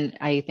 And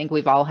I think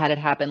we've all had it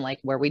happen, like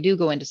where we do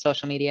go into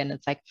social media and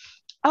it's like,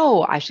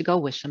 oh, I should go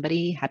wish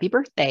somebody happy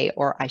birthday,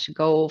 or I should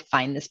go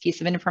find this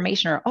piece of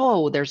information, or,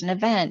 oh, there's an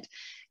event.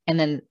 And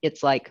then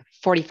it's like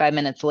 45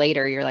 minutes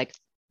later, you're like,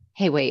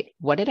 hey, wait,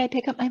 what did I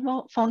pick up my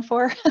phone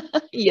for?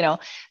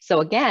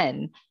 So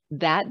again,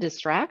 that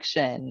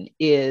distraction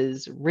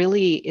is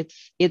really,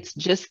 it's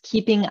just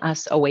keeping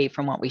us away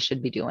from what we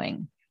should be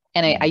doing.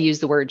 And I use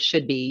the word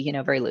should be,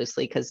 very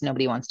loosely because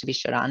nobody wants to be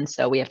shit on.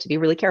 So we have to be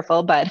really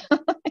careful, but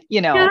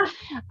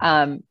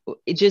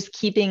just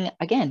keeping,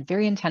 again,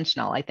 very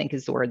intentional, I think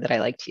is the word that I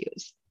like to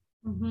use.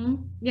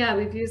 Yeah,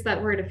 we've used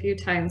that word a few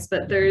times,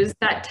 but there's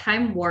that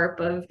time warp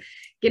of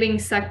getting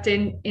sucked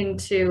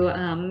into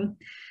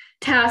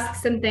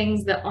tasks and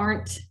things that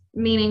aren't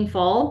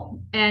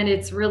meaningful. And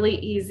it's really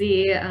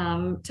easy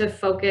to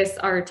focus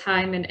our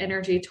time and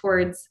energy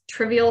towards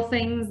trivial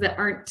things that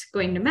aren't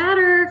going to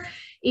matter,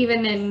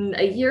 even in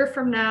a year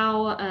from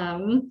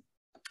now.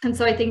 And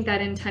so I think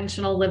that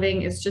intentional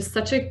living is just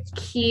such a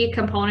key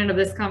component of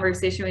this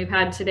conversation we've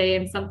had today,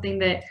 and something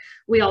that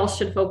we all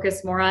should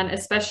focus more on,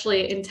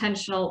 especially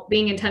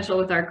being intentional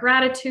with our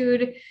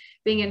gratitude,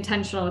 being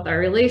intentional with our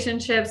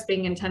relationships,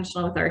 being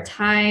intentional with our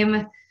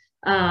time.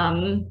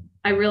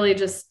 I really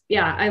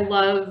I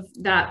love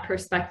that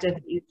perspective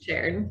that you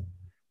shared.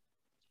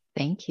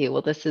 Thank you.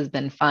 Well, this has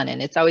been fun.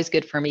 And it's always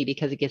good for me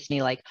because it gets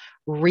me like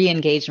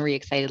re-engaged and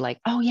re-excited, like,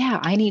 oh yeah,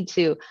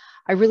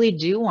 I really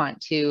do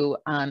want to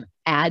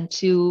add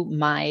to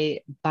my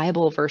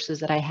Bible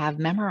verses that I have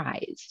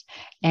memorized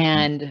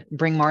and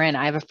bring more in.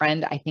 I have a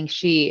friend, I think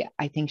she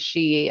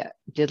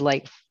did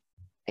like,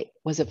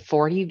 was it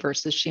 40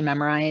 verses she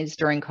memorized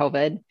during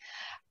COVID?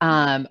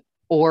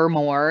 Or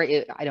more.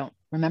 I don't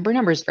remember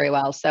numbers very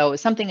well. So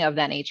something of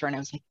that nature. And I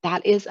was like,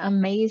 that is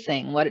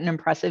amazing. What an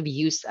impressive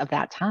use of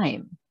that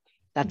time.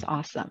 That's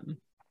awesome.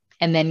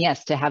 And then,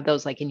 yes, to have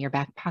those like in your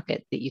back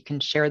pocket that you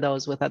can share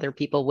those with other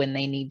people when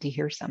they need to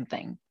hear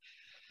something.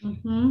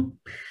 Mm-hmm.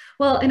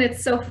 Well, and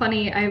it's so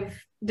funny. I've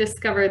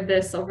discovered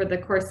this over the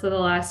course of the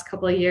last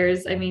couple of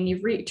years. I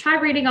mean,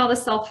 try reading all the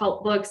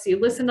self-help books, you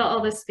listen to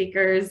all the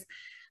speakers,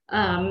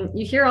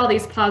 you hear all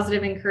these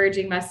positive,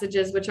 encouraging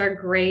messages, which are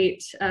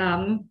great.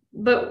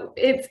 But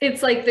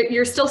it's like that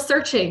you're still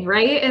searching,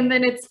 right? And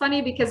then it's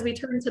funny because we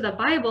turn to the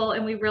Bible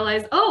and we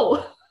realize,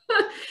 oh,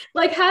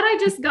 like had I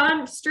just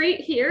gone straight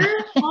here,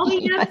 all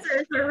the Yes.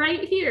 answers are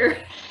right here.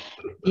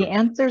 The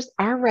answers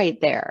are right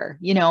there,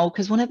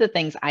 because one of the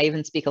things I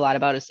even speak a lot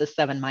about is the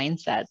 7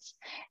 mindsets.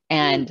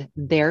 And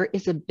there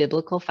is a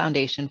biblical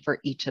foundation for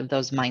each of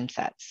those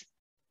mindsets,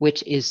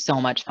 which is so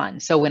much fun.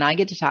 So when I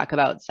get to talk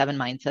about 7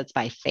 mindsets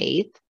by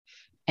faith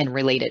and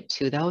relate it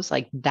to those,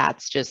 like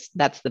that's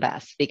the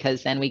best,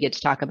 because then we get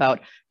to talk about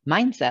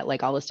mindset,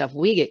 like all the stuff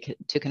we get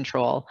to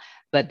control.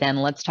 But then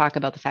let's talk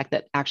about the fact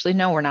that actually,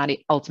 no, we're not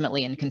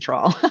ultimately in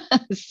control.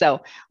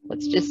 So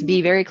let's just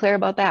be very clear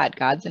about that.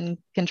 God's in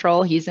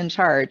control, he's in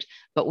charge,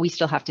 but we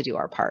still have to do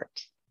our part.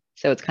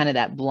 So it's kind of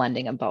that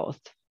blending of both.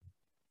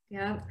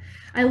 Yeah,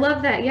 I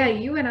love that. Yeah,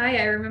 you and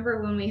I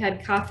remember when we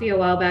had coffee a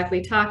while back,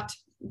 we talked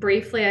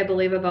briefly, I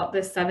believe, about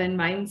the 7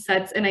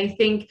 mindsets. And I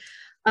think,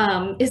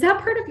 is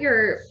that part of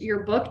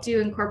your book? Do you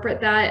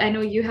incorporate that? I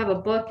know you have a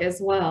book as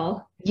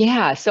well.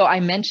 Yeah. So I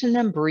mentioned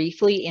them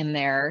briefly in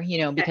there,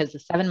 because the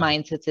 7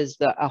 mindsets is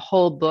a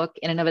whole book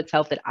in and of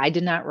itself that I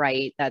did not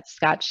write. That's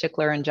Scott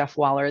Schickler and Jeff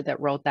Waller that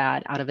wrote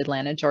that out of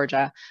Atlanta,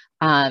 Georgia.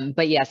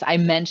 But yes, I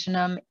mention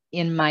them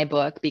in my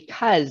book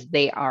because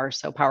they are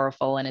so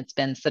powerful, and it's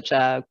been such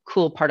a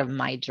cool part of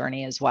my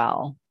journey as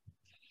well.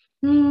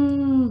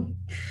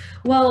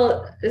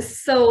 Well,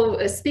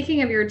 so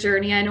speaking of your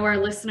journey, I know our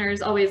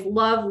listeners always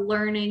love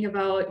learning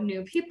about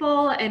new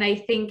people, and I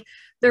think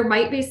there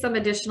might be some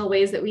additional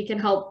ways that we can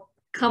help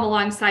come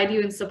alongside you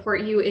and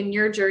support you in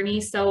your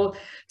journey. So,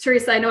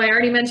 Teresa, I know I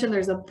already mentioned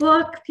there's a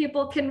book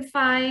people can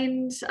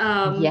find.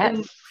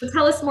 Yes. And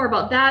tell us more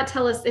about that.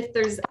 Tell us if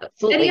there's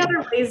Absolutely. any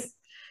other ways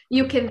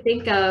you can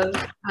think of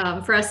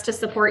for us to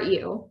support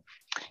you.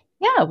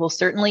 Yeah, well,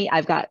 certainly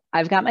I've got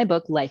my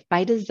book, Life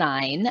by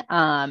Design.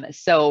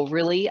 So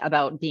really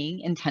about being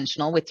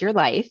intentional with your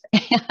life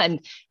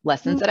and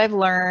lessons that I've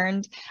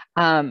learned.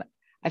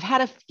 I've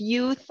had a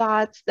few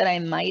thoughts that I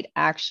might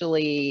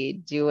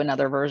actually do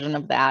another version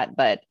of that,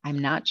 but I'm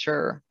not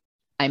sure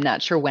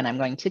when I'm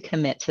going to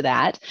commit to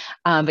that.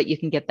 But you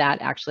can get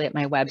that actually at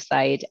my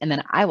website, and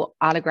then I will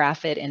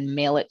autograph it and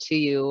mail it to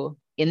you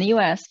in the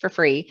US for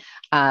free.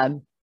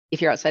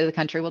 If you're outside of the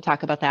country, we'll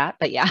talk about that.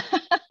 But yeah.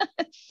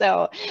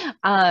 So,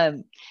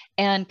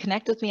 and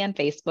connect with me on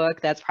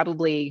Facebook. That's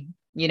probably,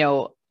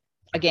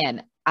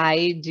 again,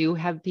 I do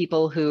have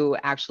people who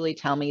actually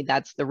tell me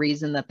that's the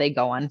reason that they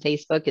go on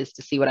Facebook is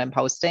to see what I'm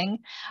posting.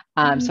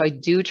 So I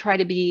do try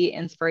to be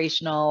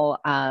inspirational,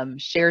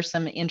 share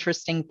some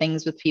interesting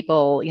things with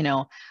people,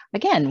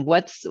 again,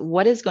 what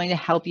is going to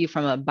help you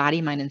from a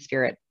body, mind, and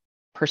spirit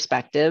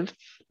perspective.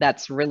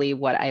 That's really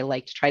what I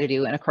like to try to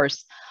do. And of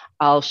course,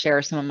 I'll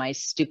share some of my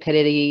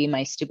stupidity,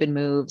 my stupid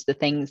moves, the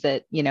things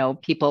that,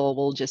 people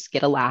will just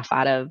get a laugh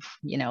out of,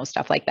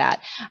 stuff like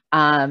that.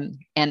 And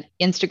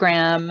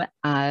Instagram,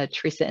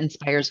 Teresa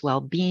Inspires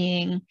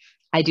Wellbeing.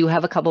 I do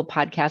have a couple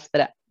podcasts,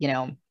 but,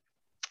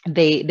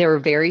 they're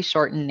very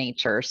short in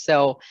nature.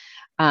 So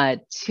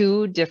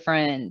 2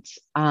 different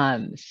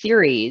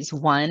series.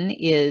 One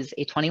is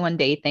a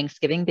 21-day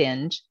Thanksgiving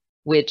binge,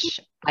 which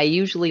I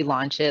usually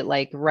launch it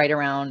like do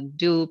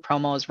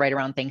promos right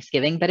around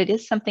Thanksgiving, but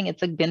it's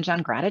a binge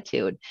on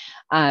gratitude.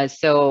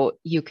 So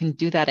you can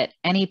do that at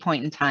any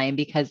point in time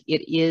because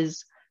it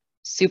is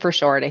super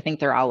short. I think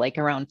they're all like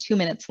around 2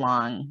 minutes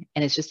long,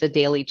 and it's just a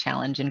daily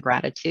challenge in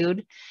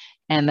gratitude.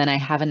 And then I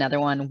have another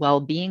one,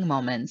 Wellbeing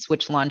Moments,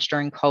 which launched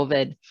during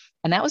COVID.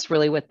 And that was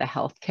really with the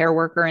healthcare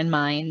worker in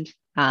mind,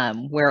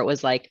 where it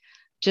was like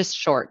just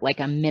short, like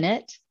a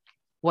minute.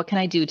 What can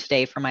I do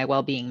today for my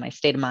well-being, my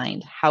state of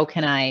mind? How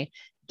can I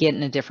get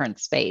in a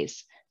different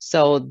space?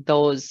 So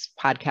those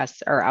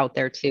podcasts are out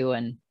there too,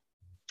 and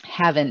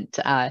haven't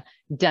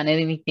done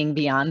anything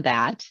beyond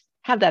that.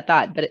 Have that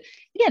thought. But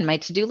again, my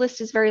to-do list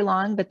is very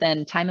long, but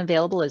then time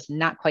available is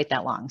not quite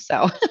that long.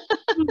 So.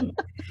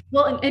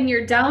 Well, and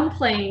you're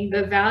downplaying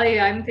the value.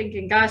 I'm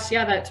thinking, gosh,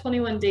 yeah, that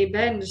 21-day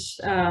binge,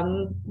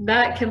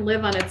 that can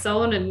live on its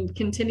own and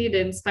continue to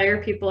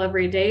inspire people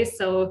every day.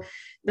 So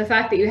the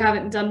fact that you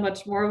haven't done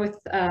much more with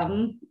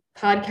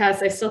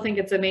podcasts, I still think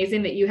it's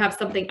amazing that you have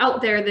something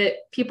out there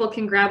that people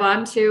can grab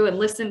onto and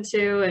listen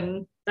to.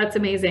 And That's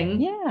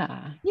amazing.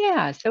 Yeah.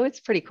 Yeah. So it's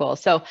pretty cool.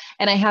 So,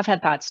 and I have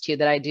had thoughts too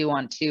that I do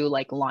want to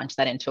like launch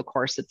that into a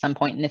course at some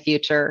point in the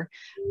future.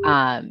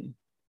 Um,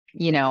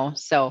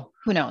 so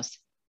who knows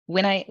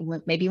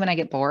maybe when I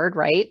get bored,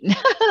 right?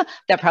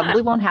 That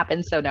probably won't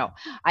happen. So no,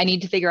 I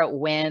need to figure out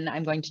when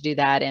I'm going to do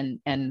that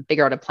and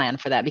figure out a plan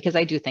for that, because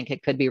I do think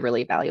it could be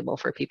really valuable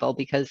for people,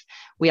 because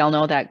we all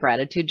know that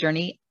gratitude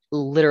journey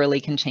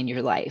literally can change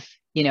your life.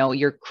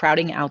 You're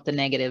crowding out the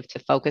negative to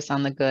focus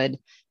on the good.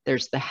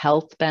 There's the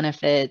health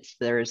benefits,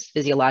 there's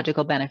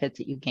physiological benefits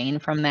that you gain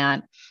from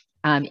that.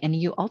 And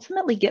you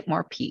ultimately get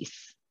more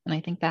peace. And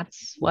I think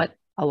that's what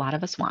a lot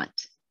of us want.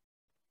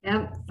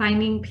 Yeah,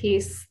 finding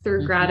peace through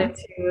Mm-hmm.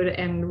 gratitude,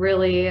 and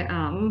really,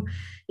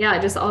 yeah,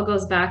 it just all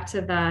goes back to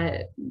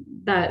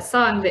that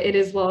song, that "It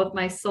Is Well with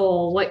My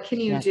Soul." What can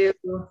you Yes. do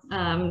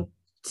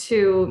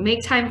to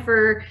make time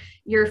for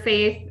your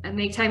faith, and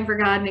make time for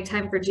God, make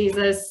time for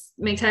Jesus,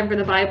 make time for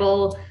the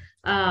Bible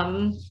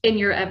in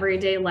your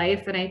everyday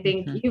life? And I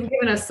think you've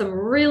given us some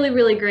really,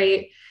 really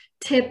great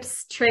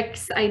tips,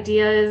 tricks,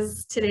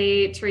 ideas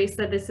today,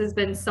 Teresa. This has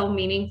been so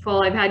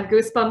meaningful. I've had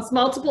goosebumps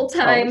multiple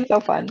times. Oh, so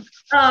fun.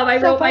 I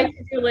wrote my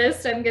to-do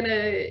list. I'm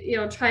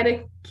gonna, try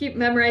to keep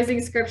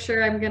memorizing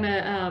scripture. I'm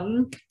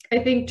gonna, I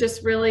think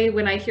just really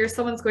when I hear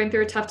someone's going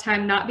through a tough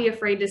time, not be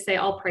afraid to say,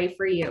 "I'll pray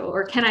for you,"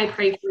 or "Can I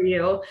pray for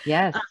you?"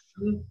 Yes.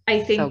 I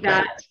think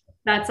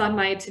that's on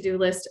my to-do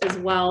list, as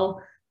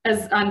well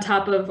as on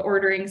top of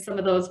ordering some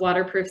of those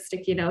waterproof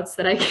sticky notes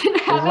that I can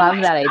have. I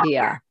love that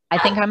idea. I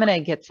think I'm going to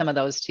get some of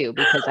those too,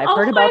 because I've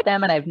heard about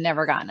them and I've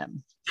never gotten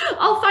them.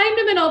 I'll find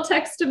them and I'll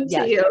text them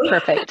to you.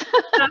 Perfect.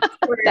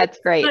 That's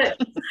great.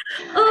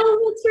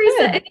 Well,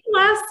 Teresa, any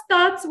last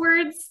thoughts,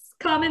 words,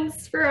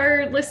 comments for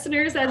our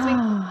listeners as we?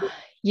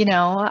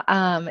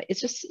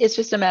 It's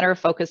just a matter of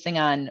focusing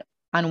on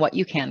what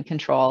you can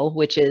control,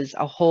 which is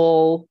a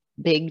whole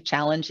big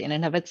challenge in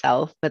and of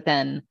itself, but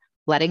then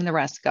letting the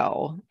rest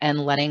go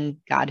and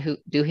letting God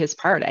do his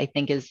part, I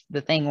think, is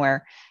the thing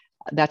where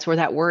that's where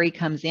that worry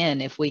comes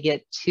in. If we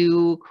get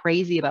too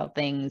crazy about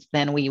things,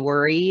 then we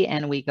worry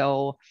and we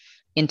go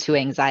into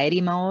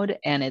anxiety mode,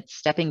 and it's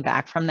stepping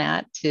back from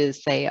that to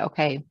say,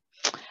 okay,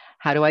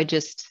 how do I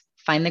just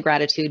find the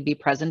gratitude, be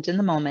present in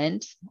the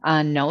moment,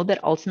 know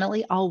that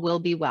ultimately all will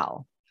be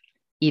well,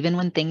 even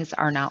when things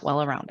are not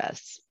well around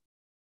us.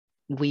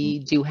 We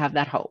do have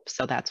that hope.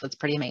 So that's what's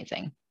pretty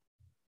amazing.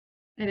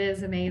 It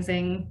is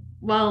amazing.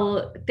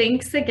 Well,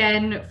 thanks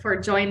again for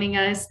joining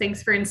us.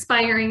 Thanks for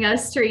inspiring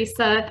us,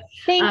 Teresa.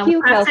 Thank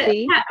you,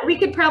 Kelsey. We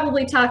could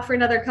probably talk for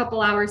another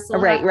couple hours. So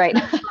right.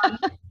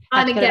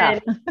 On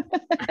again.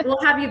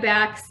 We'll have you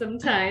back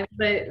sometime.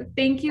 But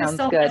thank you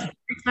so much for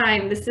your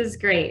time. This is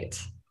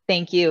great.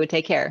 Thank you.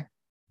 Take care.